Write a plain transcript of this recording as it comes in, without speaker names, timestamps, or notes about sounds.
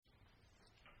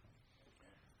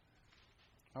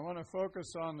I want to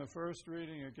focus on the first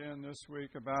reading again this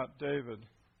week about David.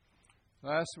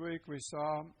 Last week we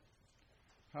saw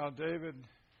how David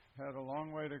had a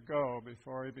long way to go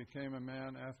before he became a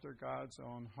man after God's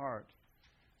own heart.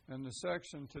 And the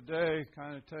section today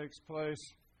kind of takes place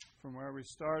from where we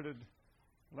started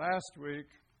last week,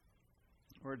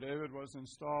 where David was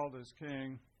installed as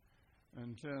king,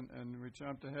 and we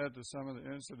jumped ahead to some of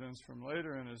the incidents from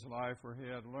later in his life where he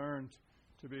had learned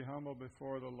to be humble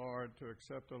before the Lord, to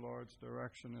accept the Lord's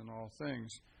direction in all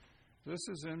things. This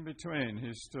is in between.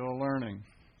 He's still learning.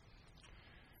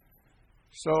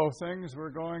 So things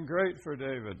were going great for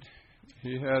David.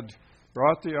 He had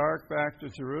brought the ark back to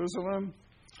Jerusalem.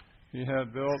 He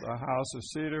had built a house of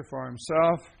cedar for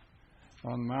himself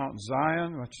on Mount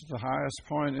Zion, which is the highest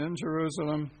point in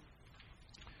Jerusalem.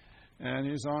 And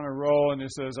he's on a roll, and he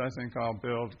says, I think I'll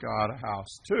build God a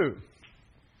house too.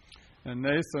 And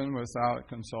Nathan, without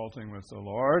consulting with the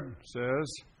Lord,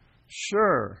 says,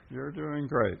 sure, you're doing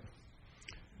great.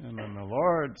 And then the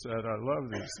Lord said, I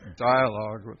love this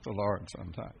dialogue with the Lord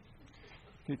sometimes.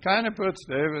 He kind of puts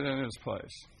David in his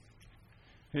place.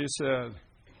 He said,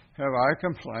 have I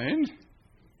complained?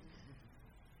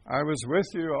 I was with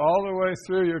you all the way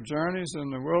through your journeys in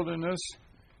the wilderness,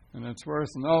 and it's worth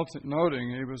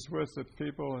noting he was with the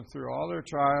people and through all their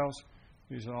trials.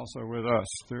 He's also with us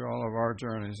through all of our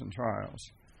journeys and trials.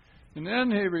 And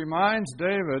then he reminds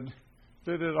David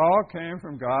that it all came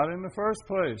from God in the first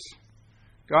place.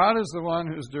 God is the one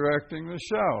who's directing the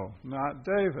show, not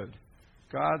David.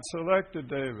 God selected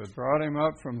David, brought him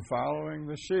up from following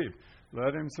the sheep,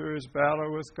 led him through his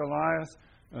battle with Goliath,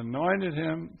 anointed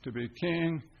him to be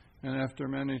king, and after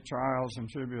many trials and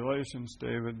tribulations,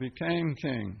 David became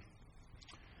king.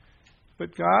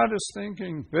 But God is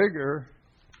thinking bigger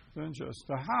than just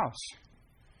a house.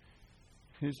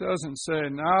 He doesn't say,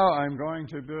 now I'm going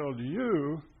to build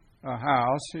you a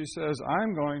house. He says,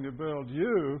 I'm going to build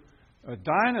you a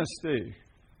dynasty,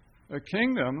 a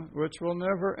kingdom which will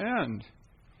never end.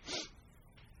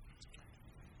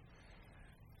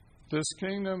 This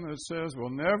kingdom, it says, will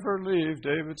never leave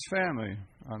David's family,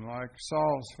 unlike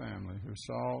Saul's family, who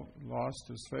Saul lost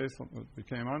his faithfulness,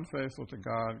 became unfaithful to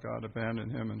God. God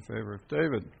abandoned him in favor of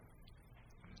David.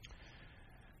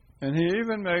 And he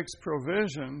even makes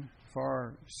provision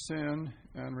for sin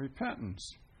and repentance.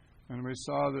 And we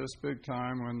saw this big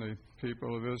time when the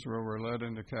people of Israel were led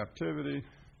into captivity,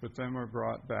 but then were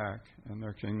brought back, and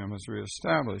their kingdom was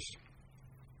reestablished.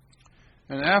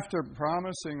 And after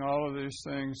promising all of these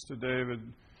things to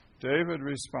David, David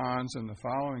responds in the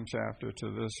following chapter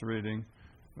to this reading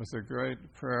with a great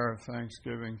prayer of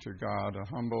thanksgiving to God, a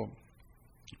humble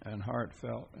and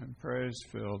heartfelt and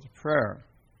praise-filled prayer.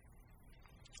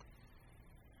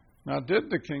 Now, did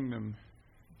the kingdom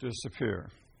disappear?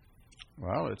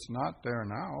 Well, it's not there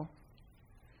now.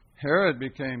 Herod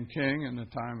became king in the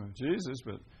time of Jesus,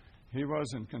 but he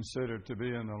wasn't considered to be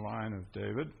in the line of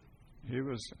David. He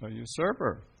was a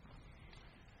usurper.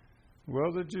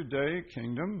 Will the Judaic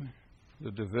kingdom,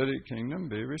 the Davidic kingdom,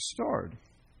 be restored?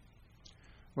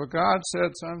 Well, God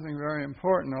said something very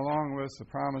important along with the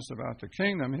promise about the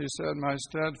kingdom. He said, my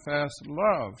steadfast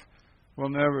love will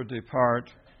never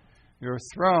depart. Your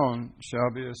throne shall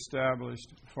be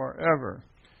established forever.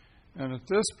 And at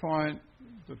this point,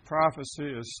 the prophecy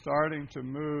is starting to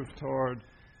move toward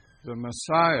the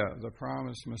Messiah, the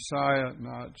promised Messiah,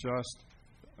 not just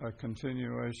a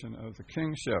continuation of the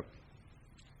kingship.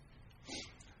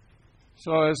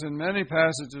 So as in many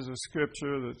passages of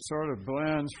Scripture that sort of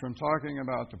blends from talking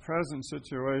about the present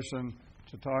situation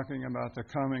to talking about the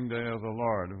coming day of the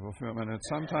Lord, of fulfillment. And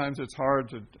sometimes it's hard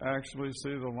to actually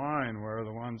see the line where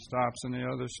the one stops and the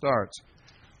other starts.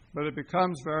 But it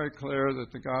becomes very clear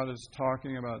that the God is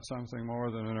talking about something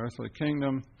more than an earthly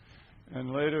kingdom.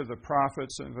 And later the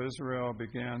prophets of Israel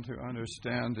began to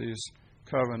understand these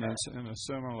covenants in a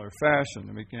similar fashion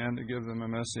and began to give them a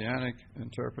messianic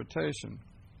interpretation.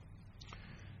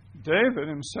 David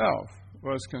himself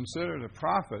was considered a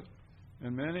prophet,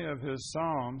 and many of his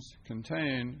psalms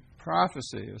contain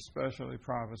prophecy, especially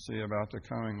prophecy about the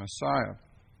coming Messiah.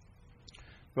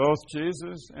 Both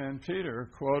Jesus and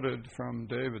Peter quoted from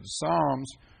David's psalms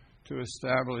to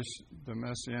establish the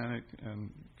messianic and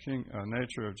king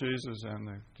nature of Jesus, and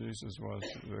Jesus was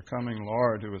the coming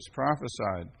Lord who was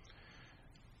prophesied.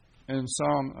 In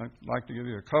Psalm, I'd like to give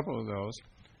you a couple of those.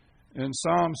 In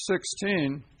Psalm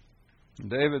 16,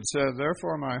 David said,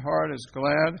 therefore my heart is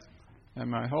glad, and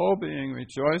my whole being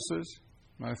rejoices.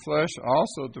 My flesh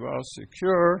also dwells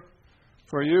secure,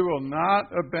 for you will not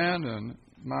abandon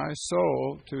my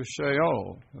soul to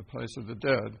Sheol, the place of the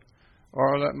dead,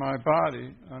 or let my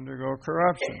body undergo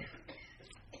corruption.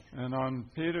 And on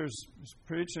Peter's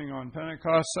preaching on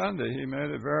Pentecost Sunday, he made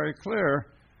it very clear,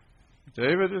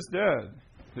 David is dead.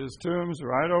 His tomb's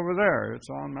right over there. It's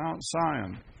on Mount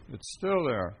Zion. It's still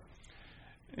there.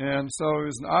 And so he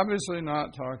was obviously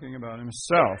not talking about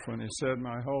himself when he said,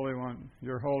 my Holy One,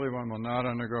 your Holy One will not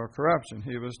undergo corruption.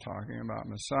 He was talking about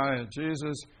Messiah,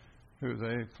 Jesus, who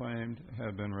they claimed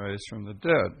had been raised from the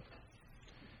dead.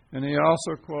 And he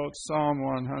also quotes Psalm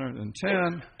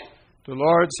 110, the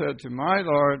Lord said to my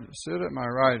Lord, sit at my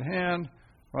right hand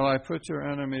while I put your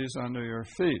enemies under your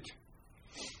feet.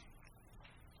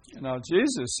 Now,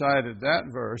 Jesus cited that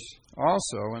verse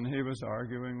also when he was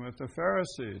arguing with the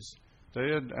Pharisees. They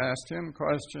had asked him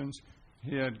questions.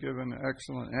 He had given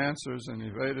excellent answers and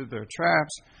evaded their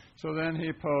traps. So then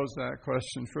he posed that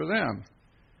question for them.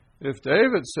 If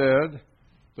David said,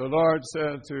 the Lord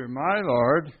said to my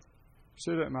Lord,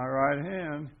 sit at my right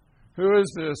hand, who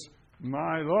is this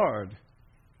my Lord?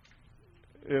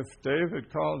 If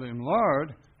David called him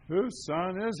Lord, whose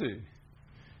son is he?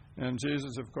 And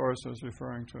Jesus, of course, was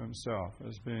referring to himself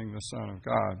as being the Son of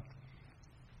God.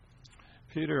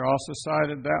 Peter also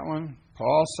cited that one.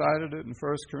 Paul cited it in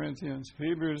 1 Corinthians.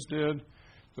 Hebrews did.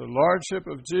 The lordship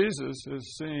of Jesus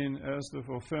is seen as the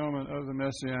fulfillment of the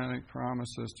messianic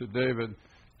promises to David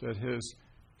that his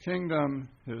kingdom,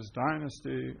 his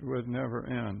dynasty, would never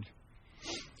end.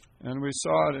 And we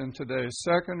saw it in today's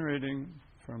second reading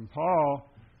from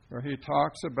Paul, where he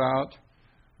talks about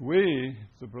we,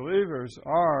 the believers,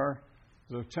 are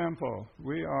the temple.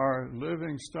 We are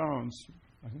living stones.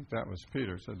 I think that was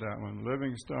Peter said that one,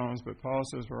 living stones. But Paul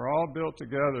says we're all built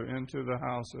together into the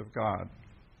house of God.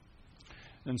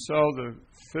 And so the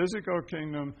physical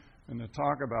kingdom and the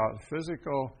talk about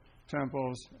physical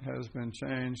temples has been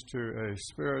changed to a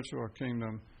spiritual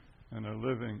kingdom and a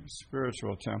living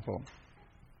spiritual temple.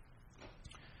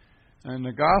 In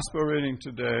the gospel reading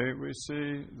today, we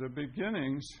see the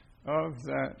beginnings of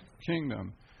that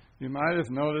kingdom. You might have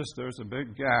noticed there's a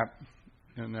big gap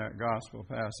in that gospel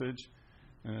passage,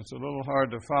 and it's a little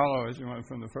hard to follow as you went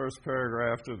from the first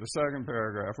paragraph to the second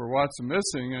paragraph. Or what's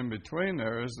missing in between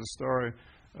there is the story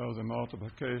of the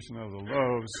multiplication of the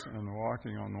loaves and the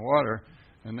walking on the water,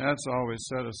 and that's always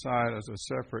set aside as a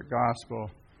separate gospel,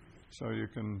 so you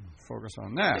can focus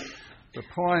on that. The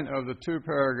point of the two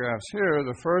paragraphs here,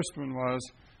 the first one was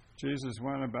Jesus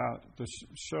went about to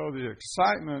show the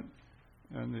excitement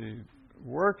and the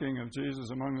working of Jesus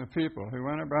among the people. He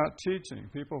went about teaching.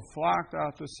 People flocked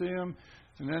out to see him,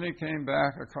 and then he came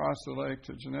back across the lake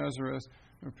to Gennesaret,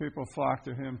 where people flocked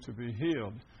to him to be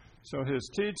healed. So his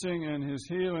teaching and his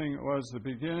healing was the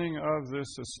beginning of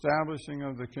this establishing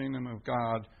of the kingdom of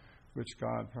God, which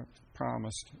God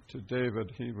promised to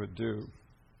David he would do.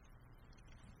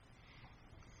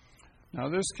 Now,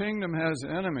 this kingdom has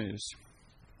enemies,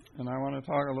 and I want to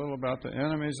talk a little about the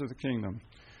enemies of the kingdom.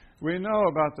 We know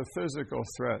about the physical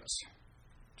threats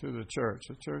to the church.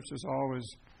 The church has always,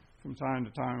 from time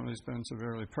to time, at least been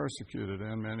severely persecuted,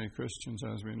 and many Christians,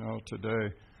 as we know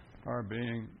today, are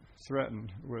being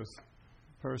threatened with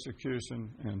persecution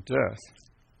and death.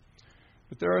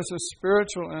 But there is a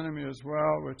spiritual enemy as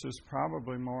well, which is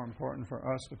probably more important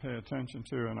for us to pay attention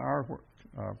to in our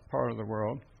part of the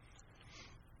world.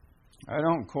 I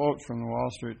don't quote from the Wall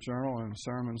Street Journal in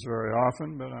sermons very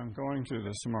often, but I'm going to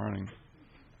this morning.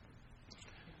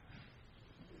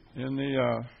 In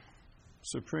the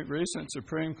recent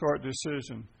Supreme Court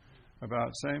decision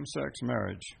about same-sex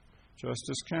marriage,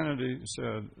 Justice Kennedy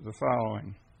said the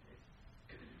following.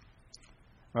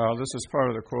 Well, this is part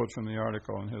of the quote from the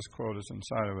article, and his quote is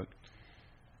inside of it.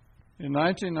 In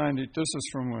 1990, this is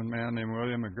from a man named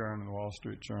William McGurn in the Wall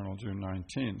Street Journal, June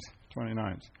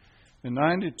 29th. In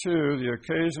 1992, the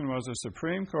occasion was a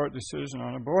Supreme Court decision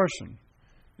on abortion,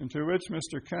 into which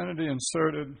Mr. Kennedy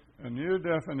inserted a new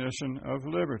definition of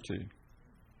liberty.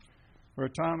 Where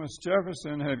Thomas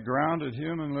Jefferson had grounded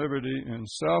human liberty in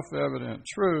self-evident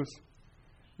truth,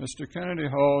 Mr. Kennedy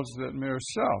holds that mere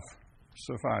self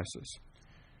suffices.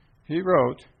 He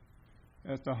wrote,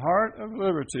 "At the heart of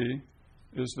liberty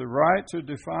is the right to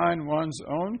define one's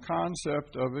own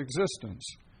concept of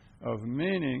existence, of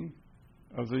meaning,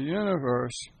 of the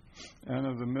universe, and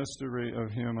of the mystery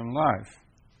of human life."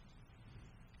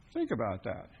 Think about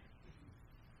that.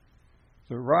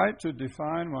 The right to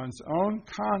define one's own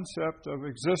concept of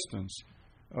existence,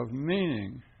 of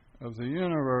meaning, of the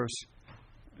universe,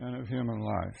 and of human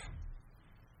life.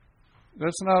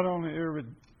 That's not only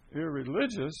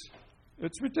irreligious,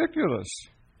 it's ridiculous.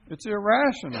 It's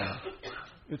irrational.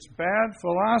 It's bad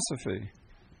philosophy.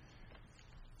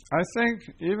 I think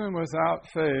even without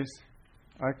faith,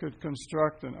 I could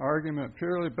construct an argument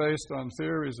purely based on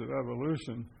theories of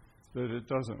evolution that it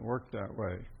doesn't work that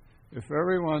way. If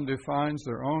everyone defines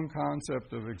their own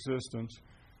concept of existence,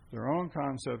 their own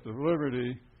concept of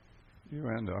liberty, you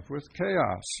end up with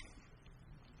chaos.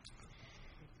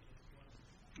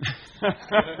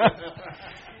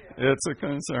 It's a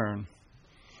concern.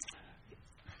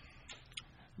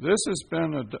 This has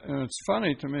been, and it's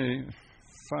funny to me,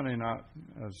 funny not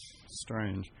as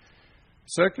strange.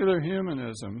 Secular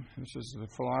humanism, which is the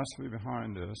philosophy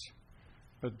behind this,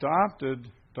 adopted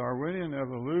Darwinian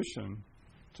evolution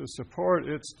to support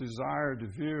its desired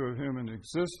view of human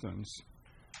existence.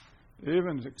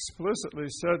 Even explicitly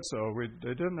said so.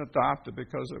 They didn't adopt it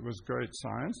because it was great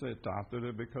science. They adopted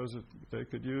it because they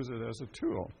could use it as a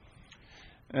tool.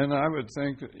 And I would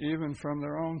think that even from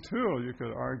their own tool, you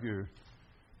could argue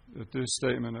that this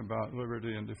statement about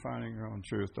liberty and defining your own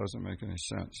truth doesn't make any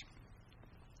sense.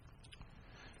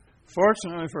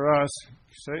 Fortunately for us,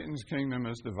 Satan's kingdom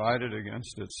is divided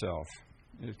against itself.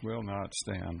 It will not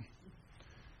stand.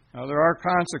 Now, there are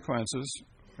consequences.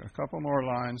 A couple more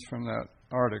lines from that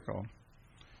article.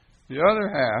 The other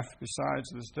half, besides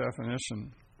this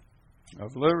definition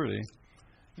of liberty,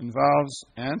 involves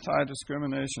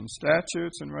anti-discrimination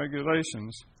statutes and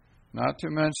regulations, not to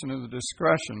mention the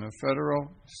discretion of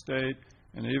federal, state,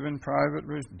 and even private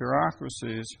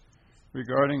bureaucracies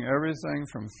regarding everything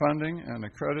from funding and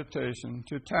accreditation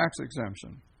to tax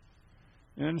exemption.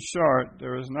 In short,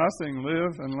 there is nothing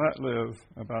live and let live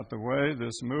about the way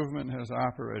this movement has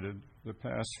operated the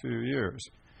past few years,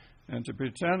 and to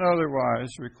pretend otherwise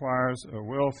requires a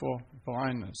willful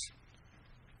blindness.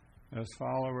 As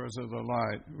followers of the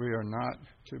light, we are not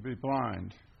to be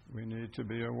blind. We need to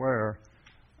be aware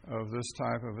of this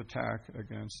type of attack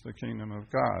against the kingdom of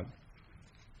God.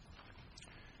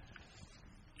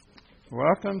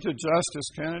 Welcome to Justice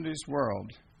Kennedy's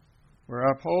world, where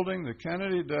upholding the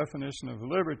Kennedy definition of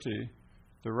liberty,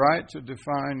 the right to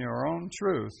define your own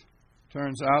truth,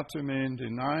 turns out to mean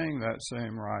denying that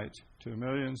same right to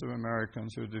millions of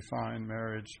Americans who define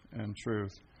marriage and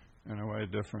truth in a way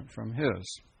different from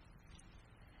his.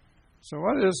 So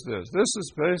what is this? This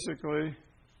is basically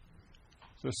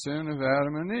the sin of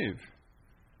Adam and Eve.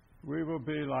 We will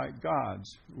be like gods.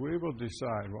 We will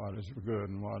decide what is good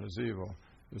and what is evil.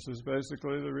 This is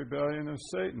basically the rebellion of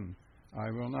Satan.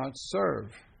 I will not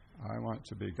serve. I want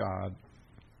to be God.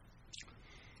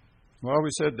 Well, we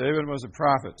said David was a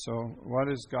prophet. So what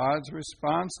is God's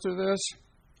response to this?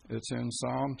 It's in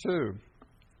Psalm 2.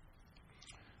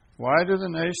 Why do the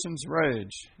nations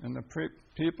rage and the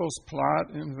peoples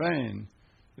plot in vain?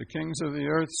 The kings of the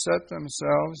earth set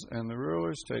themselves, and the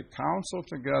rulers take counsel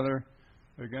together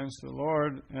against the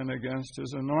Lord and against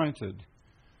his anointed,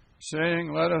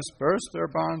 saying, let us burst their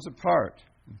bonds apart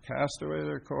and cast away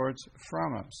their cords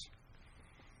from us.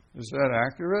 Is that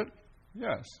accurate?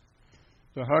 Yes.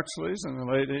 The Huxleys in the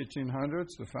late 1800s,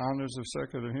 the founders of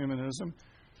secular humanism,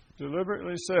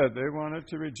 deliberately said they wanted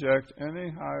to reject any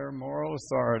higher moral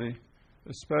authority,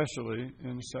 especially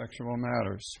in sexual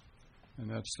matters. And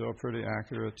that's still pretty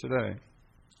accurate today.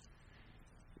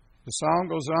 The psalm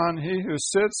goes on, he who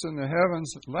sits in the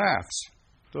heavens laughs.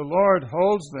 The Lord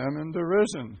holds them in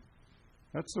derision.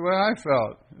 That's the way I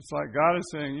felt. It's like God is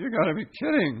saying, you got to be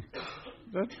kidding.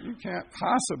 That you can't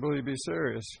possibly be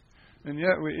serious. And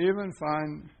yet we even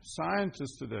find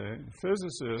scientists today,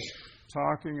 physicists,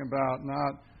 talking about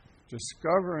not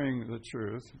discovering the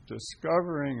truth,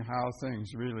 discovering how things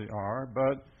really are,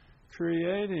 but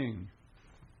creating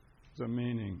the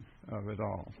meaning of it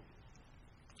all.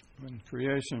 And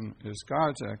creation is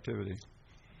God's activity.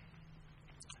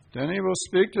 Then he will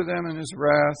speak to them in his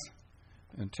wrath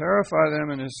and terrify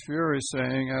them in his fury,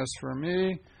 saying, as for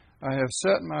me, I have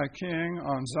set my king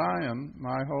on Zion,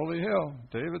 my holy hill,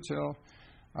 David's hill.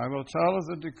 I will tell of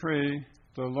the decree.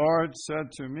 The Lord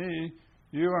said to me,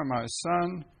 you are my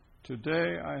son.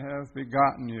 Today I have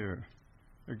begotten you.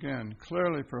 Again,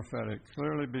 clearly prophetic,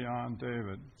 clearly beyond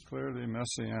David, clearly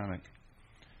messianic.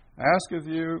 Ask of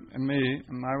you and me,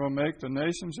 and I will make the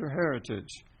nations your heritage,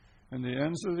 and the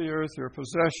ends of the earth your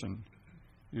possession.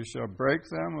 You shall break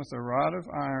them with a rod of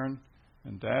iron,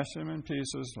 and dash them in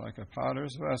pieces like a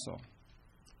potter's vessel.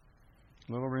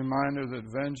 A little reminder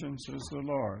that vengeance is the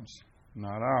Lord's,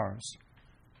 not ours.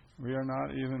 We are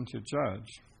not even to judge.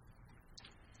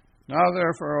 Now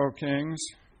therefore, O kings,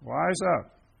 wise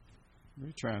up.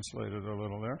 We translated a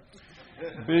little there.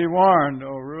 Be warned, O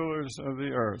rulers of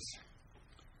the earth.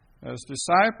 As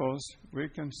disciples, we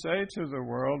can say to the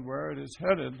world where it is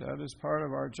headed, that is part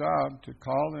of our job, to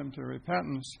call them to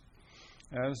repentance,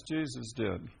 as Jesus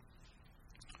did.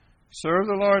 Serve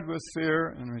the Lord with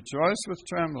fear and rejoice with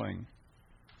trembling.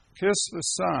 Kiss the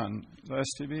Son,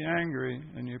 lest he be angry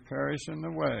and you perish in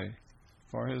the way,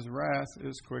 for his wrath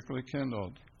is quickly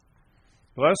kindled.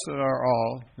 Blessed are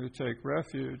all who take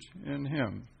refuge in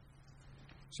him.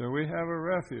 So we have a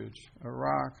refuge, a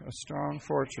rock, a strong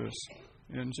fortress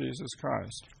in Jesus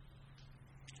Christ.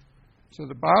 So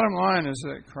the bottom line is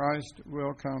that Christ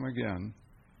will come again.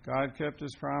 God kept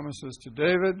his promises to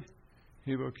David.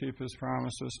 He will keep his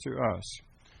promises to us.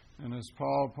 And as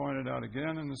Paul pointed out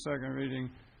again in the second reading,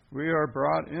 we are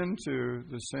brought into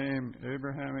the same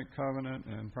Abrahamic covenant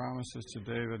and promises to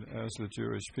David as the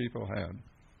Jewish people had.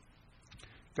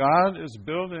 God is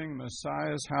building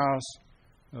Messiah's house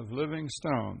of living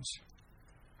stones,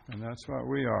 and that's what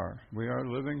we are. We are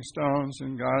living stones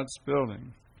in God's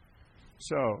building.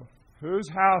 So, whose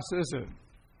house is it?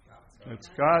 It's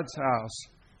God's house,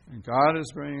 and God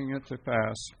is bringing it to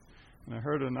pass. And I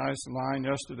heard a nice line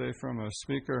yesterday from a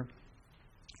speaker.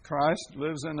 Christ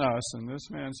lives in us, and this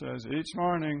man says, each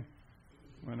morning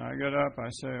when I get up, I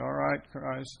say, all right,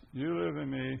 Christ, you live in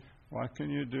me. What can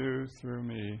you do through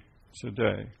me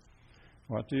today?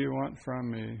 What do you want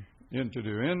from me to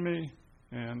do in me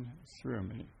and through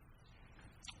me?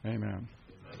 Amen.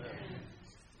 Amen.